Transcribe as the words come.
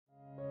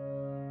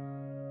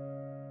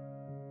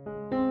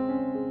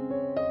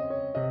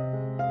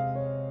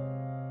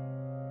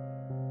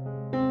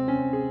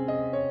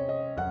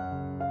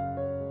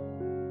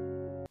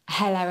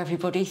Hello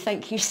everybody,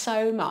 thank you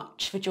so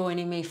much for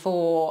joining me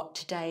for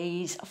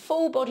today's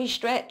full body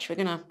stretch. We're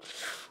going to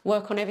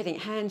work on everything,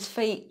 hands,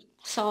 feet,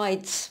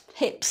 sides,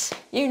 hips,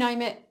 you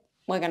name it,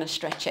 we're going to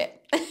stretch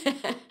it.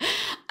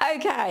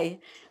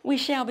 Okay, we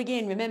shall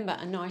begin. Remember,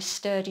 a nice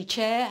sturdy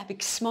chair, a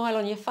big smile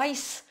on your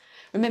face.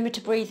 Remember to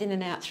breathe in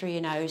and out through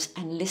your nose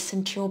and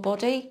listen to your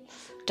body.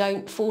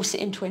 Don't force it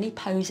into any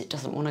pose it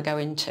doesn't want to go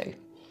into.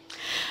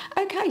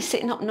 Okay,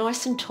 sitting up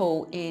nice and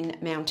tall in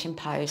mountain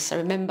pose. So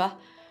remember,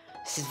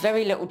 this is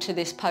very little to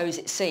this pose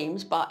it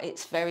seems, but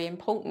it's very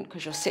important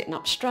because you're sitting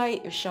up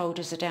straight, your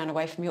shoulders are down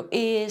away from your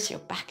ears, your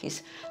back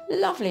is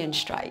lovely and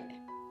straight.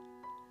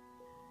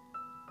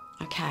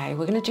 Okay,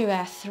 we're going to do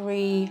our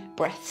 3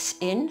 breaths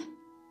in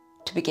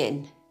to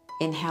begin.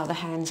 Inhale the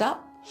hands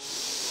up.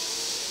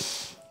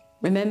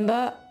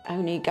 Remember,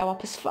 only go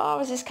up as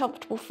far as is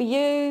comfortable for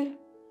you.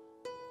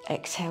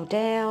 Exhale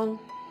down,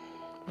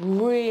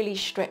 really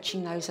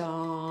stretching those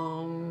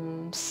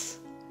arms.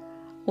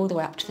 All the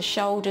way up to the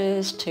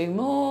shoulders, 2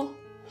 more.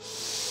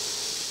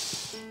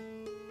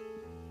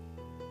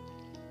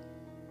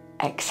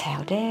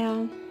 Exhale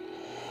down.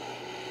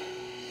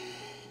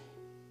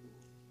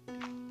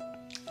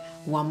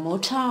 1 more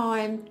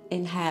time,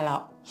 inhale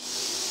up.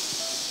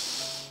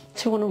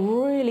 So we want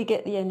to really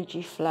get the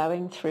energy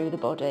flowing through the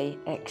body.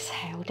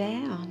 Exhale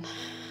down.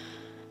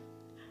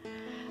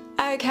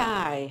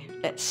 Okay,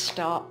 let's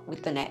start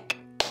with the neck.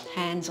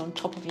 Hands on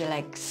top of your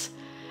legs.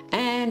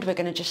 And we're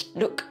going to just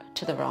look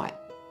to the right.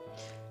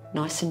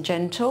 Nice and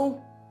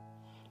gentle,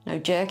 no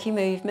jerky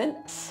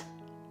movements.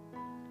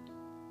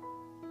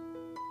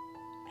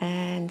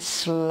 And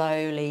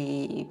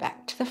slowly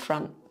back to the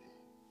front,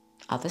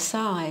 other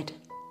side.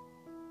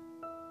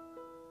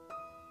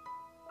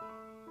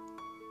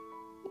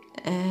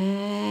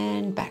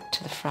 And back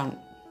to the front.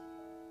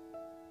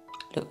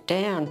 Look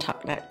down,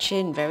 tuck that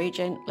chin very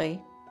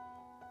gently.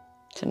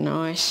 It's a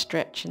nice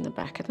stretch in the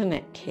back of the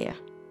neck here.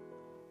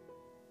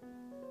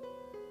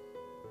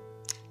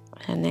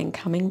 And then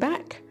coming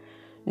back.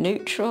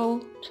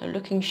 Neutral, so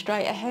looking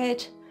straight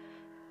ahead,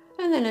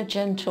 and then a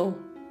gentle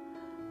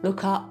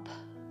look up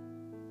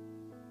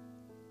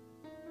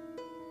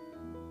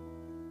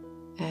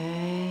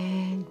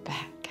and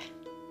back.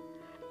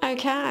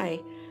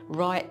 Okay,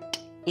 right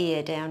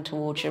ear down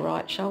towards your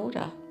right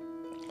shoulder.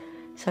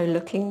 So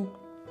looking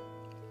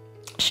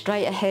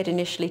straight ahead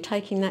initially,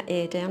 taking that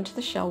ear down to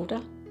the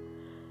shoulder,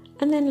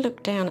 and then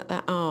look down at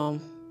that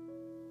arm.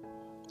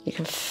 You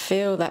can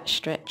feel that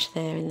stretch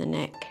there in the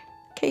neck.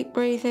 Keep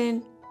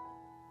breathing.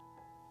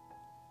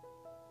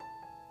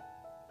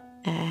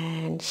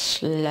 And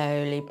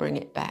slowly bring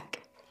it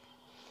back.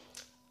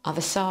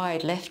 Other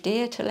side, left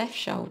ear to left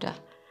shoulder.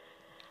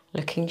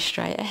 Looking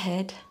straight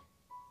ahead.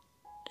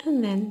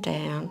 And then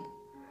down.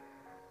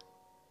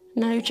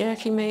 No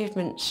jerky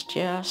movements,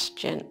 just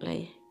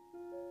gently.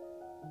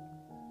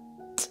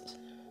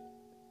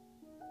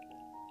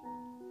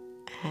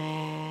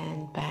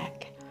 And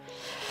back.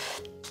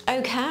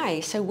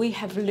 Okay, so we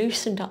have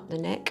loosened up the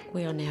neck.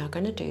 We are now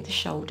going to do the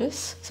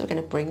shoulders. So we're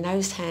going to bring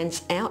those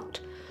hands out.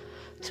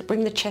 So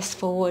bring the chest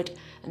forward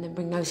and then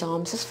bring those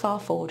arms as far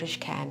forward as you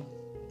can.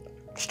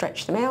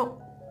 Stretch them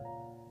out.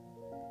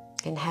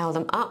 Inhale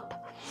them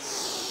up.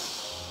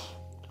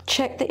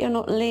 Check that you're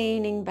not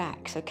leaning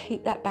back, so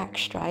keep that back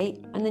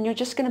straight. And then you're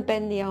just going to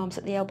bend the arms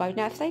at the elbow.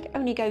 Now if they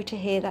only go to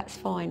here, that's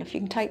fine. If you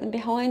can take them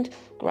behind,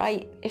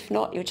 great. If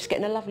not, you're just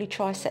getting a lovely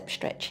tricep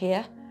stretch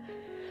here,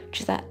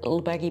 which is that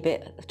little baggy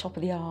bit at the top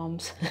of the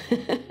arms.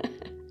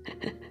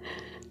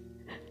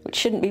 Which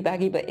shouldn't be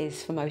baggy, but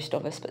is for most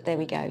of us, but there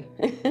we go.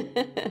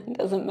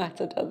 Doesn't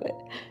matter, does it?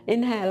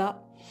 Inhale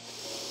up.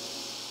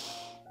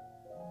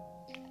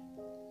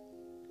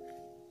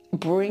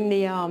 Bring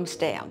the arms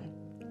down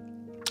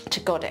to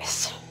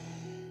goddess.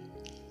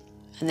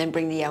 And then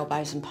bring the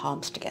elbows and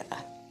palms together.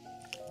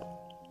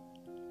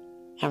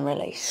 And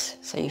release.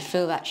 So you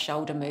feel that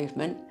shoulder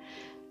movement.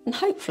 And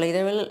hopefully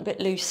they're a little bit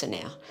looser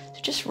now.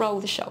 So just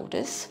roll the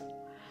shoulders.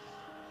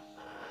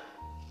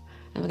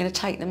 And we're going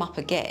to take them up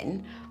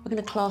again. We're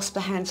going to clasp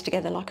the hands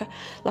together like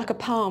a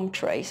palm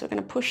tree. So we're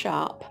going to push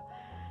up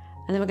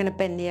and then we're going to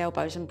bend the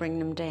elbows and bring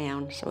them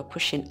down. So we're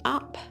pushing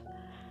up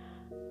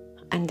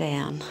and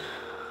down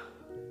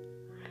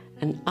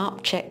and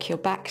up. Check your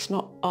back's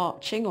not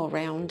arching or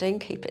rounding.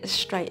 Keep it as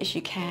straight as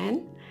you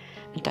can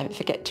and don't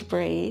forget to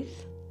breathe.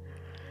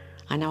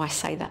 I know I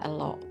say that a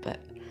lot,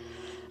 but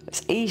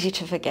it's easy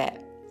to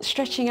forget.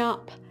 Stretching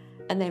up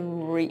and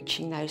then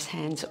reaching those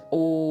hands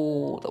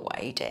all the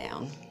way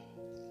down.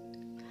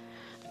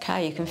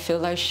 Okay, you can feel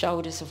those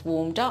shoulders have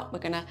warmed up. We're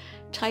going to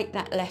take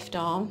that left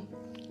arm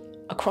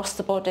across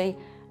the body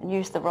and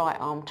use the right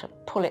arm to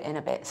pull it in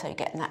a bit so you're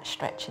getting that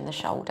stretch in the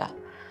shoulder.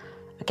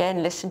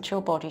 Again, listen to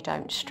your body,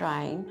 don't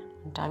strain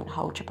and don't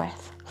hold your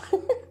breath.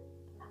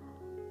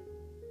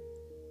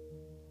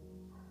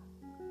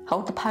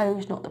 Hold the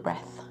pose, not the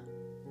breath.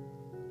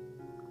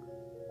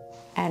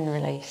 And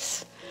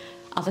release.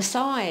 Other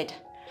side,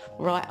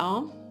 right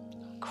arm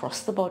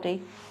across the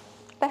body,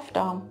 left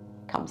arm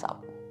comes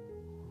up.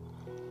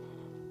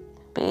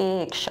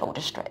 Big shoulder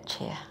stretch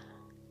here.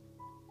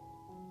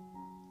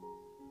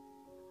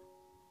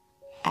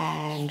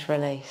 and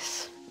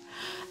release.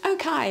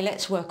 Okay,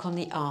 let's work on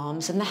the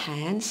arms and the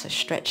hands, so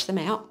stretch them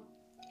out.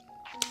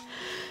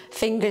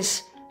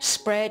 Fingers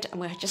spread,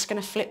 and we're just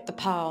going to flip the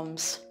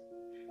palms.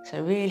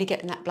 So really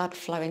getting that blood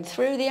flowing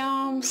through the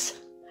arms.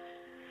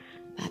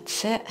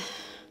 That's it.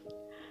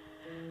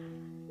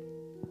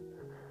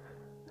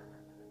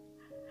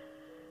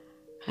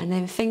 And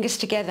then fingers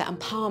together and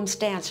palms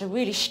down, so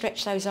really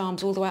stretch those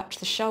arms all the way up to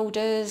the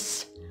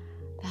shoulders.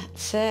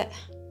 That's it.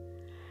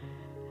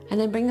 And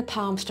then bring the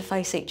palms to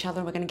face each other,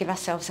 and we're going to give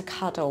ourselves a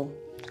cuddle.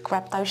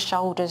 Grab those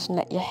shoulders and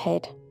let your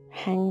head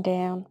hang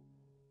down.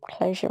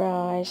 Close your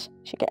eyes.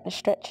 So you're getting a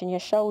stretch in your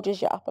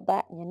shoulders, your upper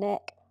back and your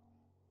neck.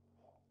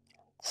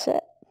 That's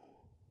it.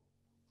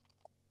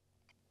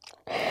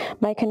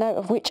 Make a note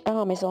of which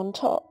arm is on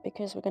top,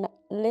 because we're going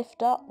to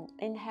lift up,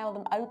 inhale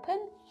them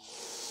open.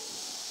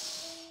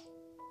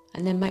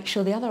 And then make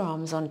sure the other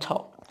arm's on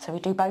top. So we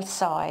do both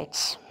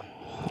sides.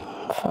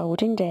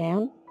 Folding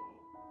down.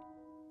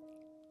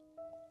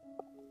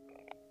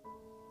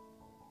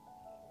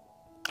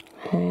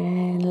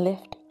 And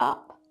lift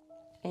up.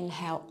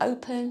 Inhale,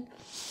 open.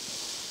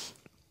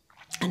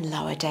 And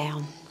lower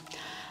down.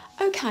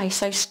 Okay,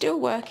 so still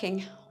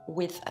working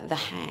with the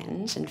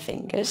hands and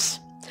fingers.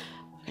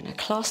 We're going to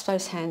clasp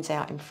those hands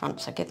out in front,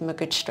 so give them a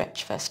good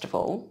stretch first of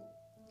all.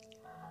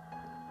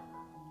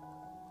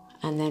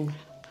 And then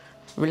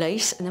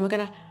release, and then we're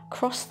going to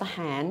cross the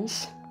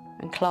hands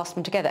and clasp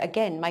them together.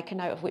 Again, make a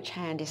note of which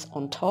hand is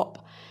on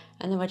top,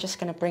 and then we're just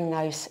going to bring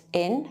those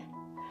in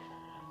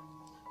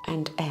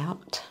and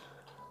out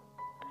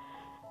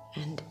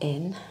and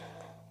in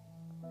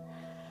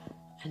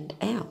and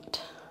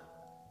out,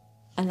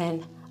 and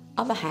then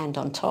other hand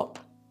on top,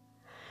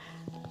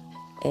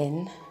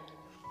 in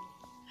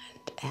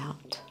and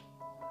out,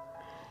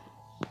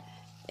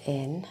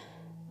 in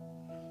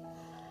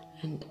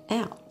and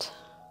out.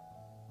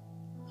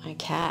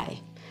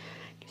 Okay,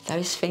 give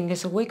those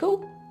fingers a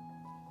wiggle.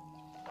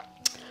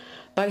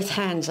 Both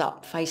hands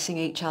up facing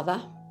each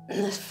other.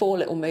 There's 4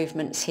 little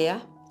movements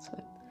here.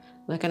 So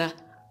we're going to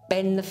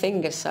bend the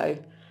fingers, so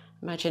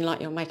imagine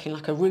like you're making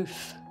like a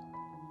roof.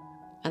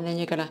 And then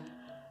you're going to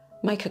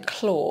make a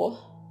claw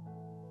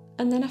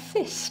and then a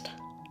fist.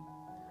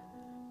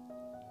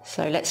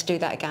 So let's do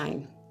that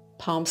again.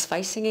 Palms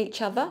facing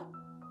each other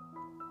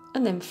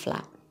and then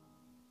flat.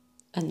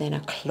 And then a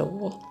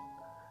claw.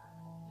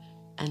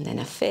 And then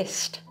a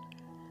fist.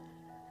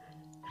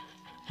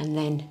 And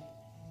then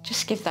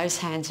just give those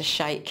hands a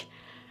shake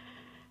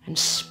and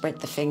spread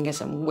the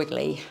fingers and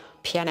wiggly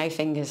piano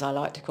fingers, I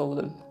like to call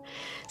them.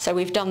 So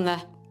we've done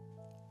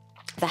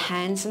the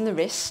hands and the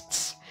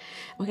wrists.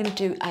 We're going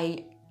to do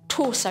a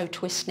torso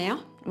twist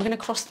now. We're going to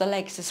cross the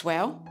legs as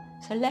well.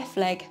 So left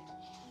leg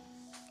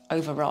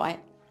over right.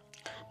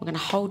 We're going to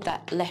hold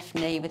that left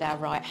knee with our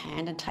right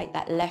hand and take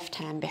that left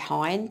hand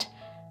behind.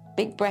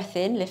 Big breath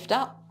in, lift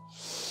up.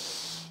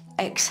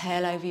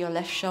 Exhale over your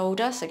left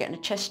shoulder, so getting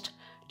a chest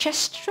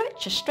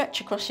stretch, a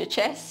stretch across your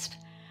chest.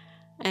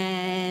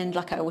 And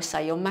like I always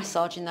say, you're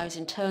massaging those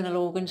internal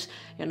organs.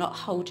 You're not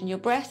holding your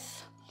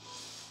breath.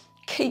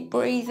 Keep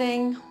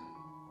breathing.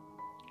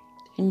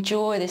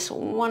 Enjoy this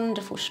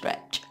wonderful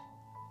stretch.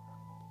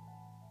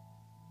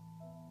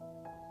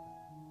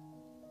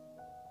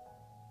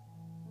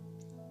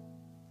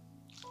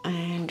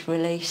 And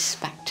release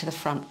back to the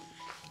front.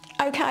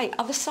 Okay,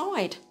 other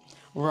side.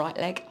 Right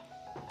leg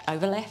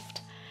over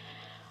left.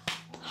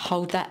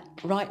 Hold that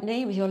right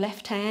knee with your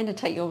left hand and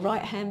take your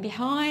right hand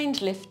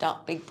behind. Lift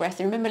up, big breath.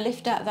 And remember,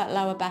 lift out that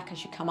lower back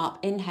as you come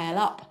up. Inhale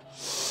up.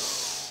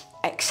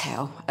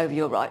 Exhale over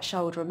your right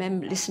shoulder.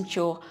 Remember, listen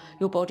to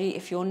your body.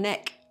 If your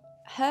neck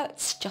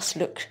hurts, just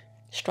look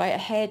straight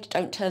ahead.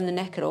 Don't turn the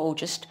neck at all.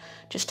 Just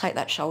take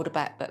that shoulder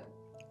back, but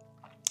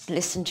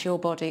listen to your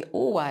body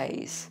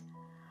always.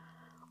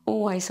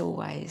 Always,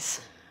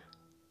 always.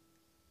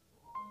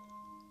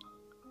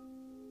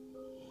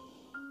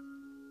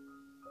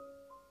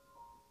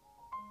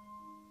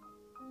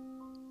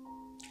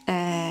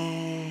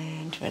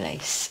 And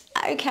release.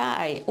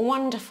 Okay,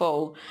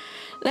 wonderful.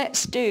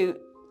 Let's do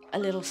a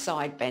little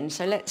side bend.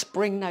 So let's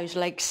bring those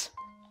legs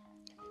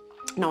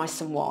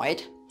nice and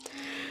wide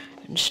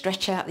and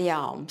stretch out the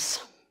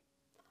arms.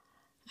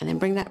 And then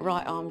bring that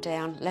right arm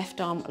down,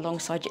 left arm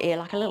alongside your ear,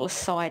 like a little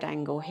side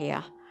angle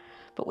here,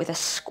 but with a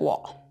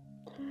squat.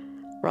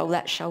 Roll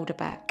that shoulder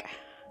back.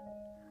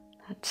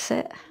 That's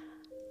it.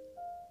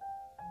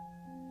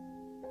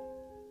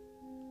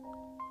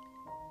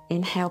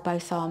 Inhale,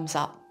 both arms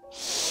up.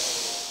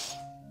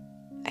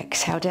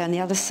 Exhale down the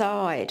other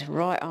side.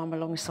 Right arm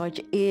alongside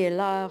your ear.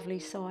 Lovely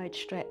side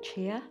stretch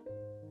here.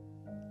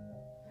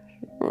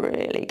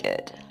 Really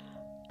good.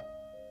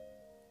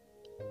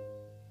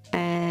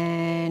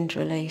 And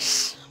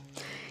release.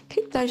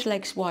 Keep those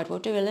legs wide. We'll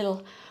do a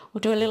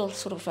little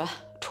sort of a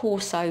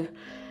torso,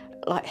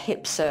 like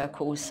hip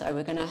circles. So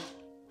we're gonna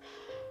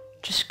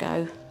just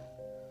go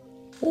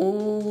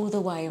all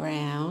the way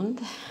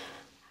around.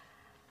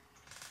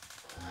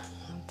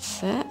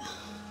 That's it.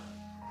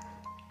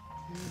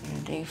 We're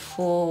going to do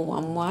 4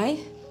 one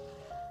way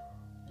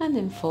and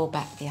then 4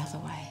 back the other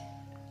way.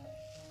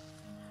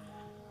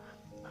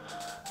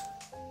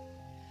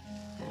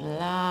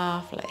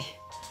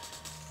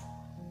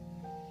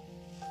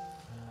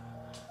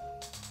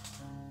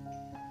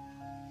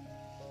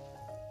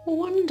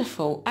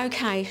 Wonderful.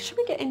 Okay, should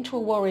we get into a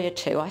warrior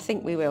two? I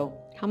think we will.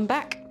 Come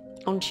back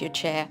onto your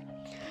chair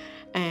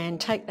and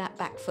take that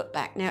back foot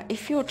back. Now,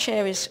 if your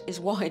chair is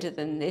wider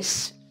than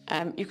this,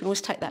 you can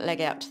always take that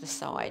leg out to the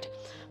side.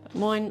 But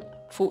mine,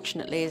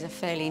 fortunately, is a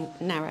fairly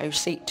narrow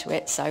seat to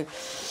it. So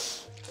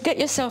get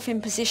yourself in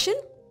position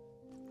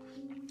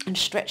and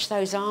stretch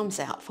those arms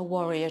out for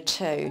warrior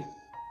two.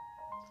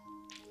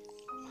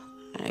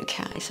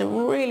 Okay, so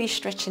really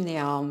stretching the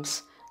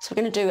arms. So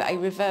we're going to do a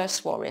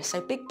reverse warrior.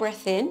 So big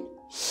breath in,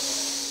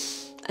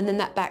 and then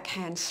that back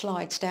hand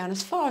slides down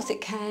as far as it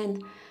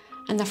can,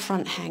 and the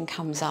front hand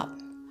comes up.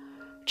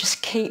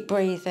 Just keep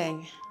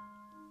breathing.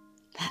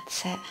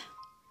 That's it.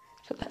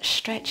 Put that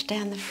stretch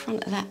down the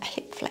front of that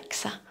hip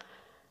flexor.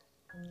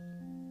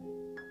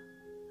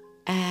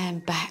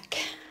 And back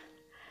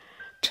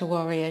to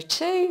warrior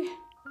two.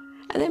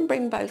 And then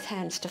bring both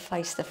hands to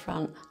face the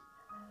front.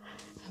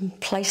 And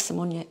place them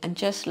on you and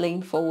just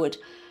lean forward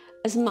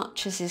as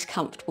much as is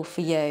comfortable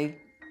for you.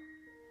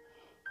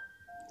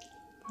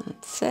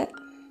 That's it.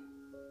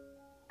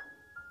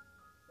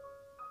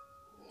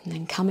 And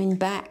then coming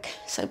back,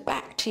 so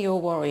back to your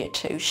warrior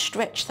two.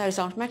 Stretch those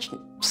arms. Imagine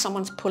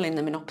someone's pulling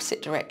them in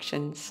opposite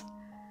directions.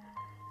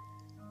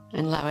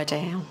 And lower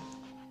down.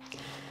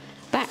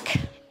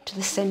 Back to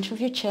the centre of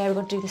your chair. We're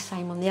going to do the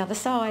same on the other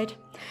side.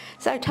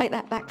 So take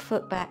that back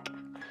foot back.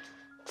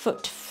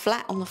 Foot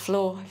flat on the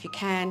floor if you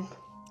can.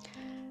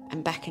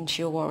 And back into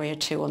your warrior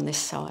two on this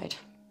side.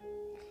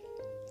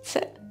 That's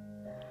it.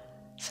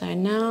 So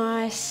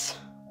nice.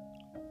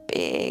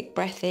 Big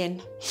breath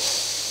in.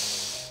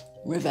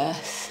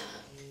 Reverse.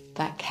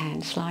 Back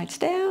hand slides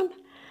down.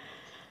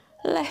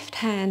 Left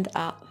hand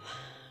up.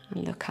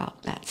 And look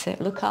up. That's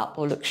it. Look up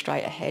or look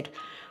straight ahead.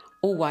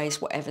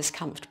 Always whatever's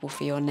comfortable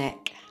for your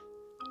neck.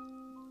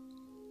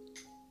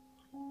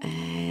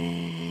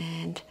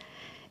 And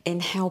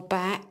inhale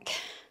back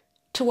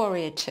to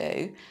warrior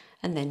two.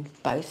 And then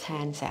both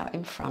hands out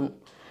in front.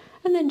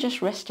 And then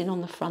just resting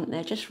on the front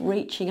there. Just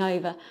reaching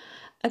over.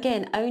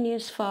 Again, only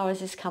as far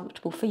as is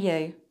comfortable for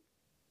you.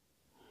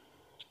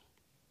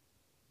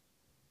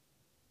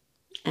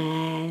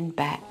 And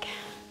back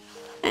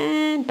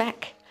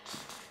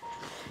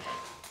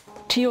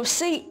to your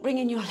seat,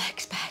 bringing your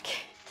legs back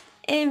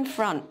in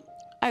front.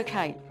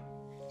 Okay,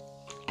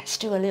 let's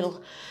do a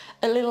little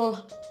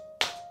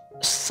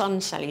sun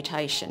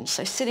salutation.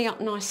 So sitting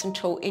up nice and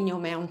tall in your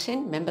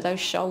mountain. Remember those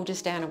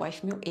shoulders down away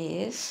from your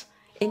ears.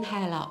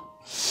 Inhale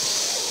up.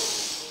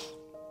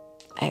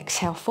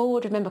 Exhale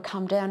forward. Remember,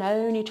 come down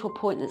only to a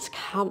point that's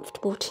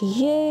comfortable to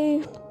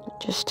you.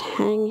 Just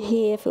hang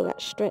here, feel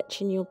that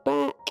stretch in your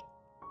back.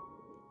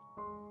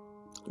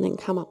 And then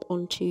come up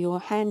onto your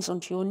hands,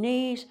 onto your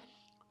knees.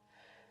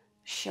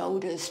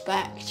 Shoulders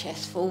back,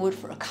 chest forward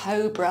for a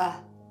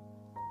cobra.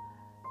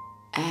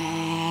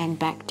 And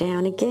back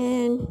down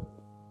again.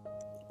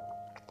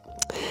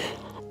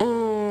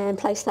 And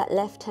place that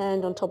left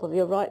hand on top of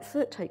your right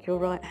foot. Take your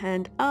right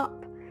hand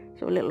up.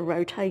 So a little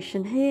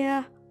rotation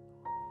here.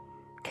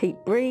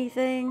 Keep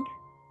breathing.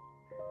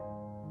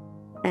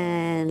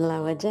 And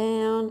lower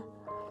down.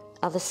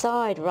 Other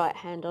side, right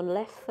hand on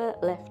left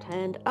foot, left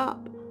hand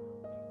up.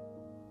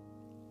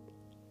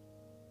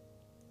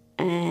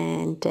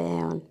 And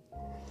down.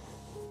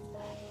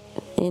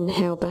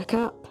 Inhale back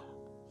up.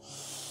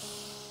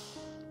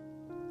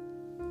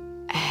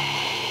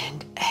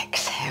 And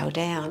exhale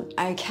down.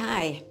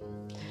 Okay.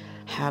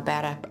 How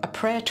about a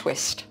prayer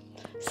twist?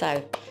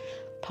 So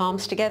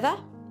palms together.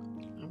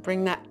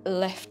 Bring that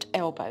left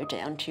elbow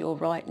down to your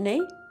right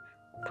knee.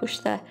 Push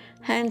the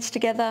hands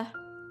together.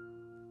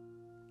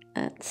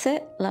 That's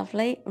it.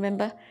 Lovely.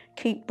 Remember,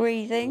 keep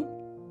breathing.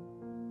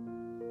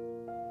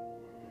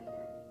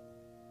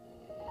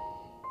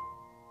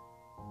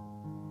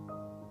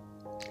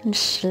 And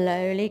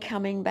slowly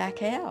coming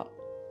back out.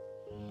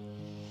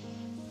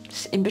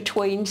 Just in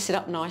between, sit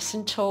up nice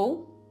and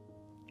tall.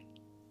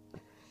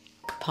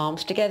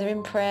 Palms together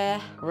in prayer.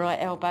 Right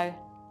elbow,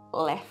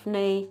 left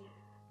knee.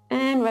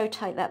 And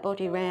rotate that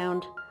body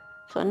round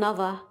for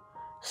another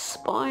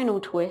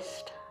spinal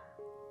twist.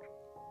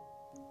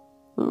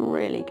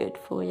 Really good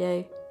for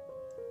you.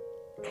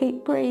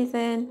 Keep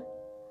breathing.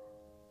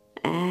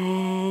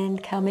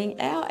 And coming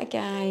out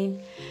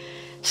again.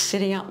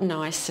 Sitting up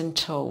nice and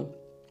tall.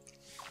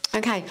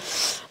 Okay,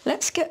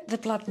 let's get the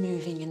blood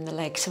moving in the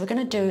legs. So we're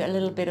going to do a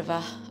little bit of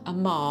a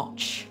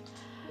march.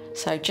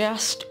 So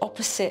just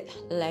opposite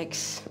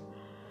legs.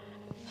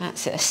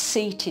 That's it, a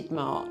seated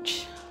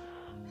march.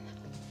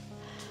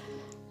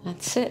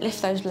 That's it,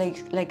 lift those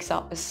legs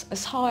up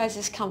as high as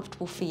is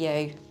comfortable for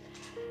you.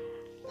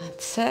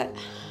 That's it.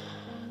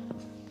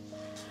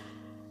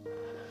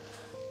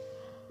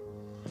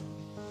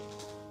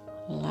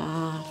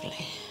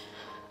 Lovely.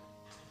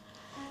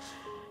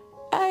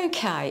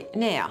 Okay,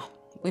 now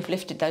we've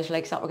lifted those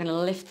legs up. We're going to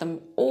lift them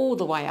all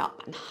the way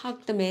up and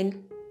hug them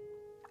in.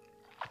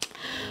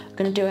 We're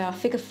going to do our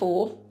figure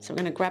four. So we're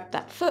going to grab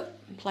that foot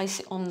and place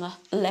it on the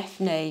left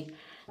knee.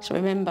 So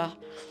remember,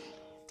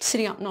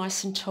 sitting up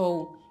nice and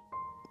tall.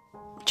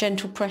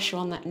 Gentle pressure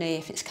on that knee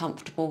if it's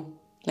comfortable.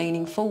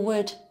 Leaning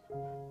forward.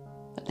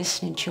 but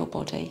listening to your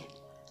body.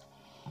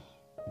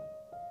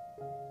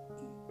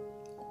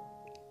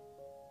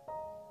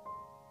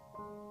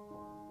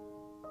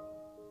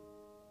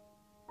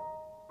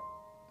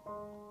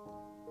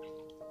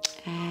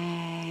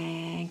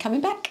 And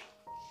coming back,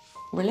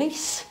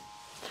 release,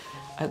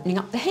 opening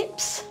up the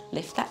hips,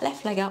 lift that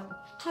left leg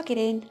up, hug it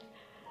in,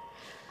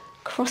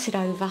 cross it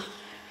over,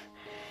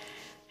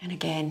 and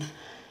again,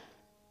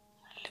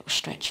 a little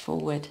stretch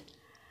forward.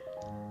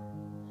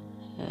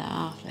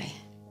 Lovely.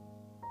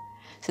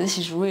 So this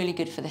is really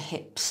good for the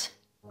hips.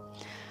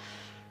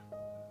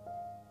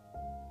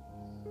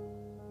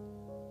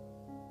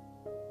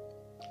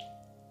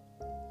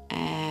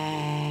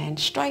 And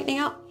straightening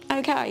up.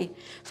 Okay,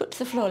 foot to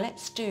the floor.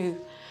 Let's do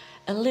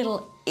a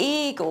little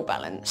eagle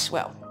balance.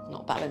 Well,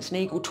 not balance, an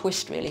eagle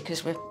twist really,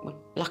 because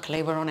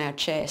luckily we're on our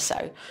chair.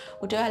 So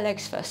we'll do our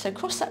legs first. So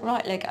cross that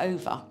right leg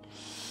over.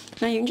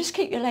 Now you can just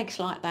keep your legs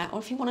like that, or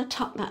if you want to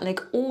tuck that leg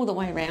all the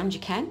way around, you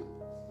can,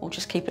 or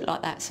just keep it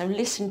like that. So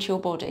listen to your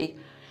body.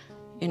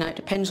 You know, it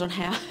depends on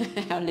how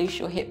loose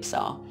your hips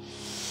are.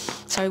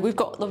 So we've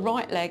got the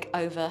right leg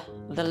over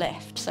the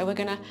left. So we're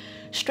going to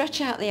stretch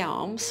out the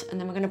arms, and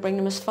then we're going to bring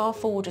them as far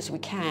forward as we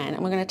can,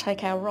 and we're going to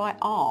take our right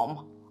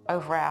arm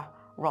over our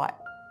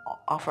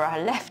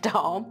left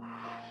arm.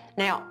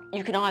 Now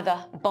you can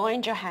either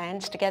bind your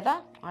hands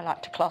together. I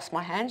like to clasp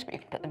my hands, but you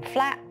can put them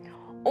flat,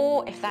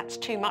 or if that's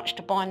too much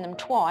to bind them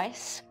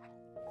twice,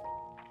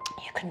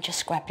 you can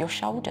just grab your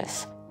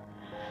shoulders.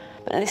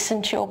 But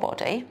listen to your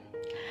body.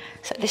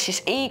 So this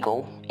is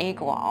eagle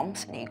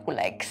arms and eagle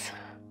legs.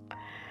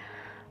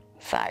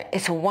 So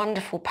it's a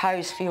wonderful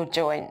pose for your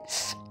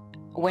joints.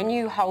 When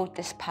you hold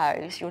this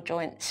pose, your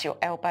joints, your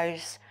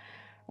elbows,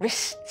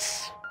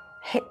 wrists,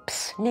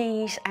 hips,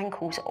 knees,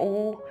 ankles,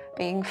 all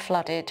being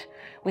flooded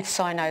with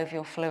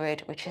synovial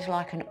fluid, which is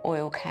like an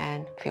oil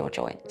can for your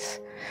joints.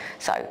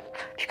 So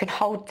you can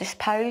hold this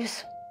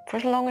pose for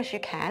as long as you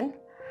can,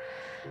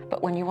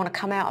 but when you want to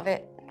come out of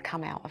it,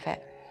 come out of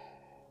it.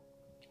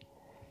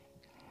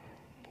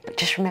 But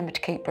just remember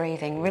to keep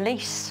breathing.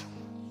 Release.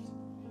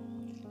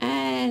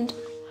 And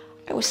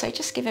I always say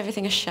just give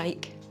everything a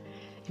shake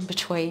in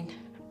between.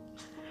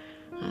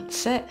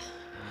 That's it.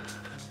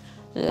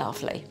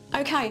 Lovely.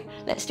 Okay,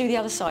 let's do the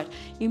other side.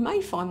 You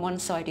may find one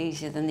side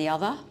easier than the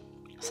other.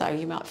 So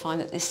you might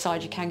find that this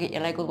side you can get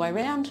your leg all the way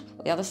around,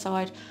 or the other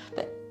side,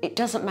 but it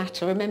doesn't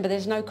matter. Remember,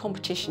 there's no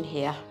competition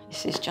here.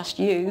 This is just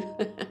you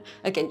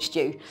against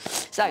you.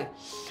 So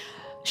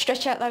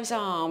stretch out those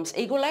arms,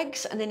 eagle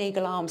legs and then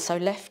eagle arms. So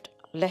left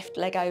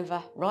leg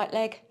over, right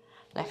leg,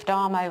 left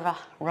arm over,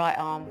 right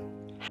arm,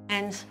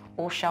 hands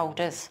or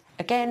shoulders.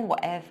 Again,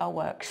 whatever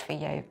works for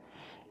you.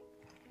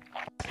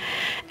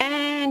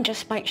 And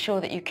just make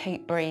sure that you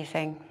keep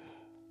breathing.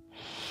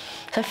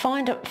 So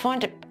find a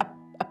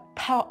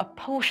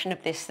portion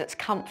of this that's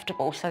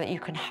comfortable so that you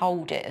can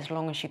hold it as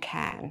long as you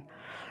can,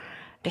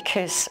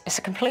 because it's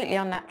a completely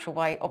unnatural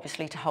way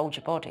obviously to hold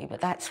your body,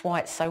 but that's why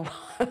it's so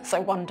so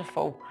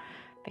wonderful,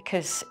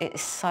 because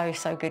it's so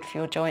good for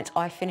your joints.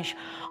 I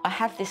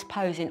have this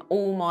pose in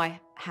all my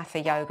hatha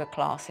yoga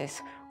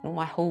classes, all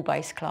my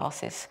hall-based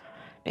classes,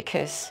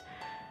 because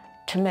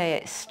to me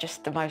it's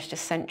just the most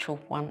essential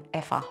one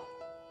ever.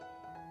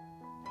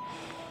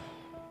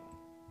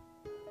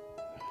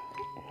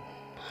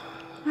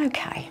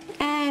 Okay,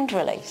 and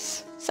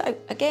release. So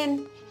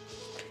again,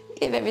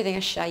 give everything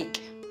a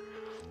shake.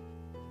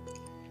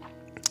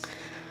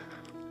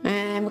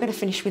 And we're going to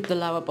finish with the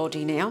lower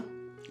body now.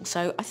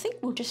 So I think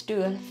we'll just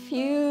do a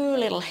few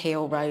little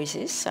heel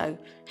roses. So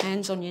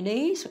hands on your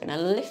knees, we're going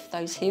to lift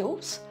those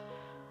heels.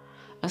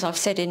 As I've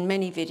said in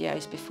many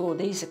videos before,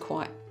 these are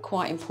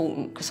quite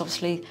important, because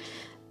obviously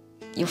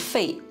your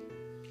feet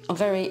are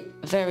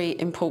very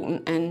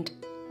important, and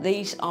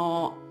these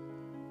are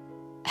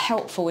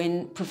helpful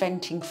in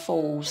preventing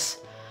falls.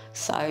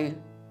 So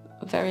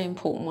a very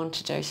important one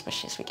to do,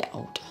 especially as we get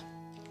older.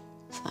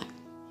 So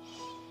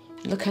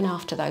looking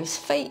after those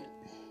feet.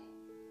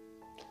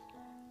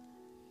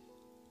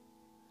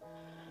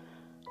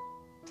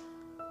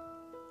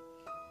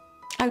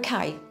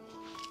 Okay,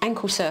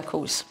 ankle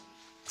circles.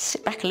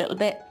 Sit back a little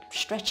bit,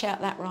 stretch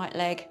out that right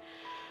leg,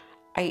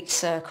 8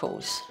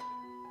 circles.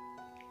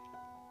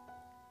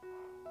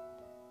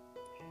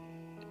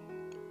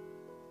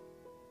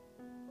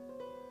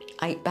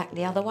 Eight back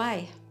the other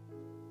way.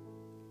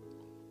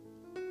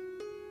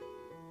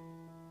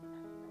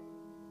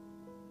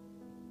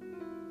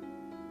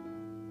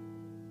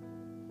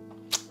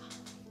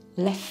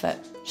 Left foot,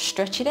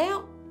 stretch it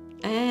out,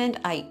 and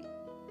 8.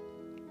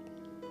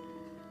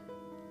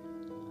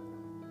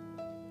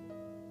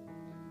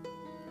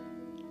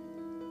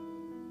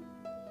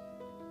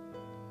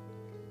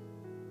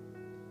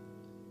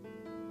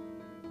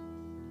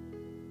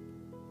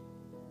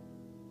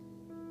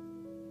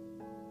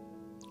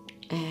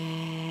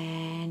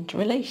 And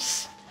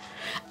release.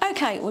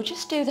 Okay, we'll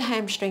just do the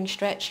hamstring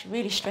stretch,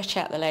 really stretch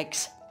out the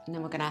legs, and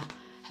then we're going to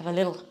have a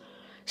little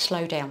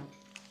slow down,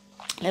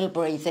 a little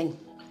breathing,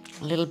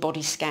 a little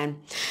body scan.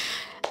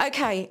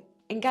 Okay,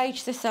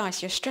 engage the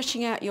thighs. You're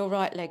stretching out your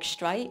right leg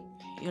straight,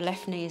 your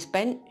left knee is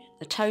bent,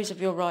 the toes of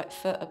your right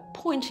foot are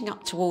pointing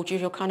up towards you.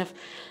 You're kind of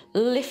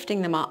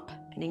lifting them up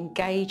and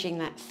engaging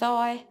that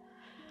thigh.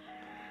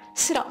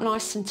 Sit up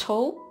nice and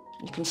tall.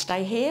 You can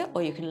stay here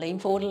or you can lean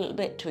forward a little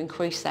bit to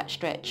increase that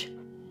stretch.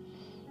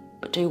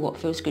 But do what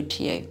feels good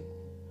to you.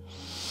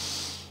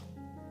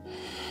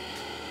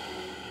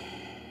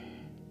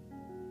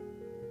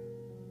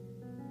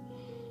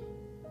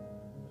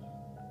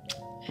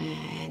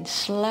 And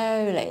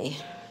slowly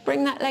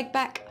bring that leg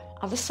back,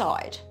 other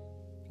side.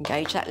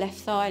 Engage that left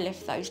thigh,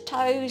 lift those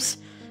toes,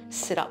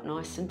 sit up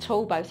nice and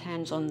tall, both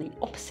hands on the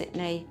opposite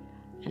knee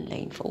and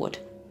lean forward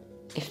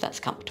if that's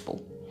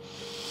comfortable.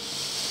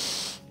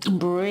 And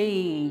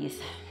breathe.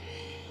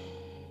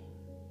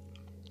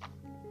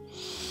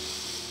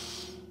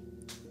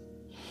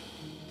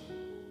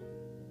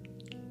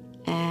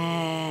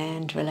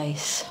 And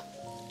release.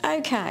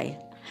 Okay,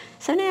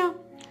 so now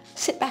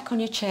sit back on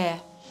your chair.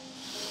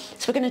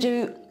 So we're going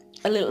to do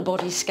a little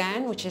body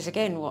scan, which is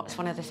again what's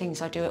one of the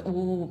things I do at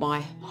all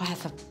my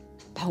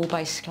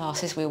whole-based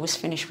classes. We always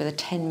finish with a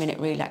 10-minute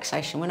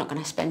relaxation. We're not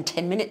going to spend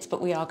 10 minutes, but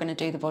we are going to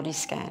do the body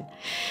scan.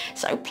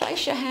 So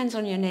place your hands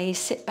on your knees,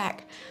 sit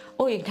back,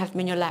 or you can have them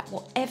in your lap,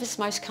 whatever's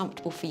most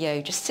comfortable for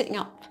you. Just sitting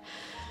up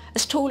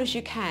as tall as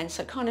you can,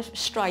 so kind of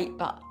straight,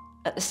 but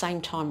at the same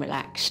time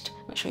relaxed.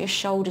 Make sure your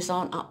shoulders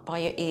aren't up by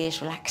your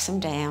ears, relax them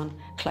down,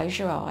 close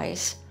your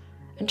eyes,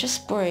 and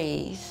just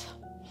breathe.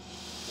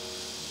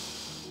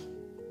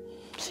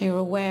 So you're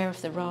aware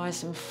of the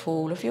rise and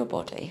fall of your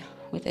body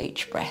with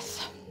each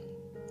breath.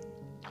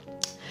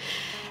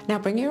 Now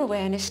bring your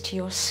awareness to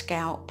your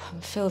scalp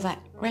and feel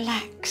that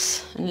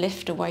relax and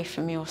lift away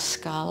from your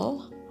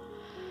skull,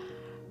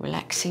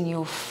 relaxing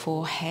your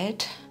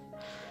forehead,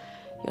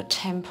 your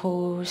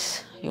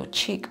temples, your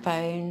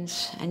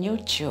cheekbones and your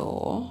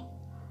jaw,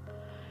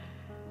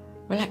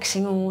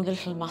 relaxing all the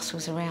little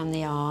muscles around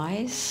the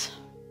eyes.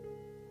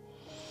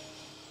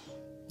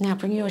 Now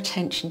bring your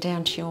attention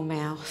down to your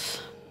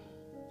mouth.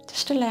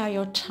 Just allow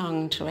your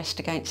tongue to rest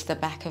against the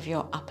back of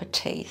your upper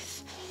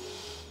teeth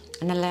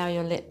and allow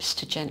your lips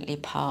to gently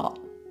part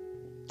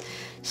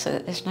so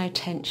that there's no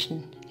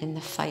tension in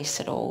the face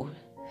at all.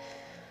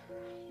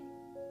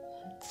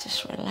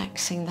 Just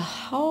relaxing the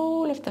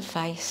whole of the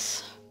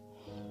face,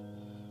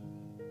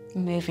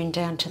 moving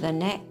down to the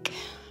neck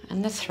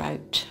and the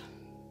throat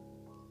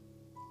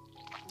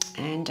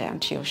and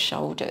down to your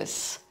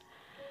shoulders.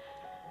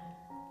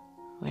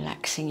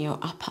 Relaxing your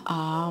upper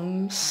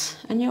arms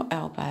and your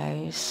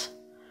elbows,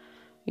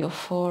 your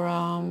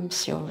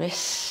forearms, your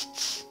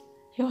wrists,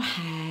 your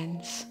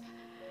hands,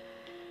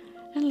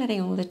 and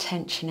letting all the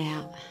tension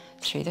out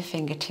through the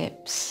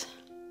fingertips.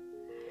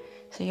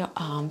 So your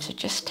arms are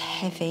just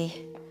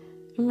heavy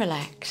and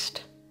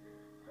relaxed.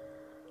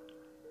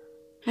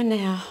 And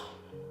now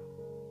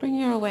bring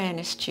your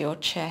awareness to your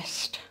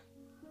chest,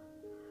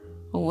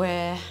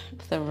 aware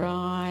of the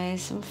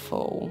rise and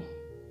fall.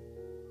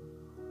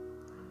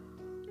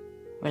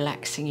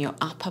 Relaxing your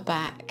upper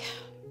back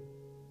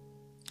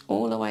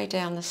all the way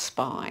down the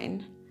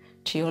spine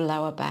to your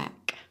lower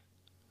back.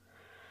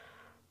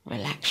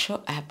 Relax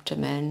your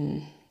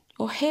abdomen,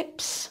 your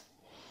hips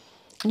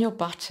and your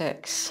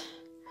buttocks.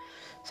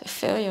 So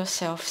feel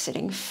yourself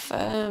sitting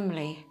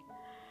firmly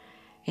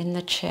in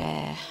the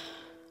chair,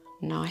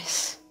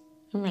 nice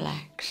and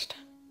relaxed.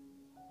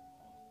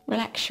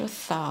 Relax your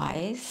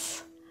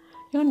thighs,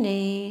 your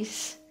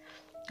knees,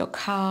 your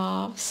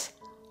calves,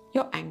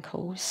 your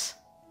ankles,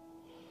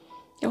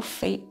 your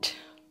feet,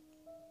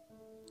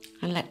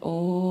 and let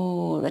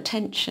all the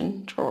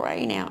tension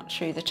drain out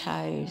through the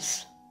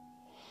toes.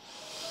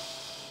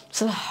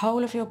 So the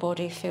whole of your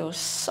body feels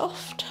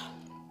soft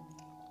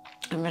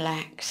and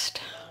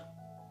relaxed.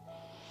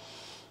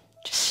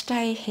 Just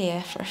stay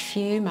here for a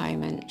few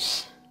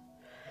moments,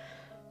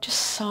 just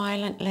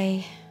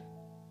silently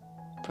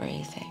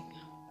breathing.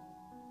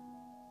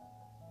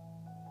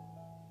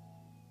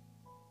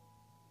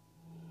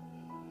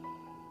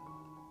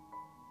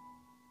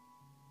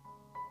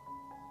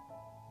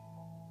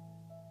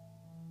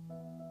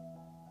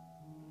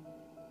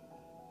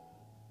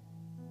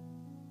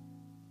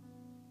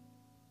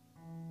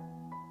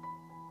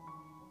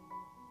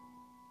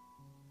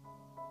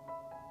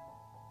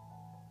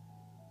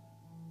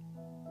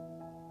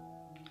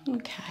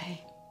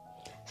 Okay,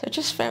 so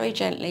just very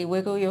gently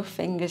wiggle your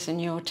fingers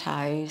and your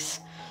toes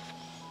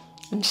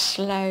and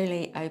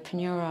slowly open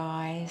your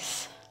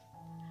eyes.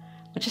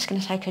 We're just going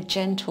to take a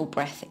gentle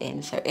breath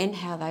in. So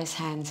inhale those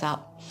hands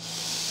up,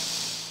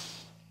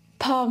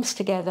 palms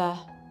together,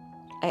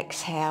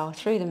 exhale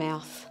through the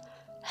mouth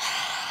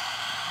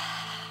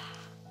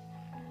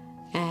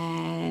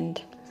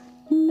and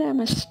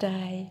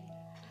namaste.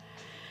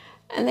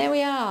 And there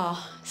we are.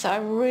 So I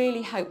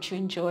really hope you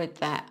enjoyed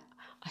that.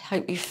 I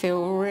hope you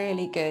feel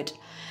really good.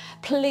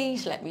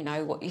 Please let me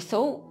know what you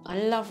thought. I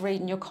love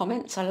reading your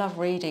comments. I love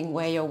reading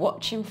where you're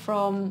watching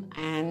from,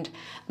 and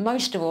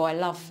most of all I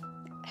love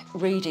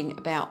reading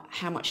about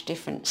how much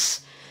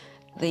difference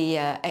the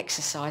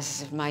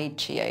exercises have made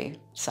to you.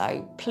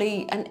 So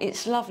please, and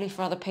it's lovely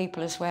for other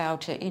people as well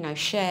to, you know,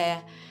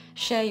 share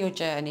share your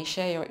journey,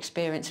 share your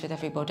experience with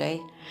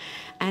everybody.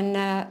 And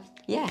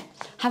yeah,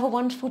 have a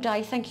wonderful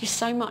day. Thank you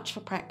so much for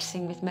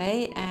practicing with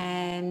me,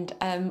 and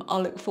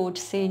I'll look forward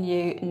to seeing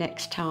you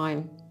next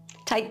time.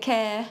 Take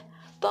care.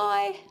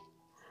 Bye.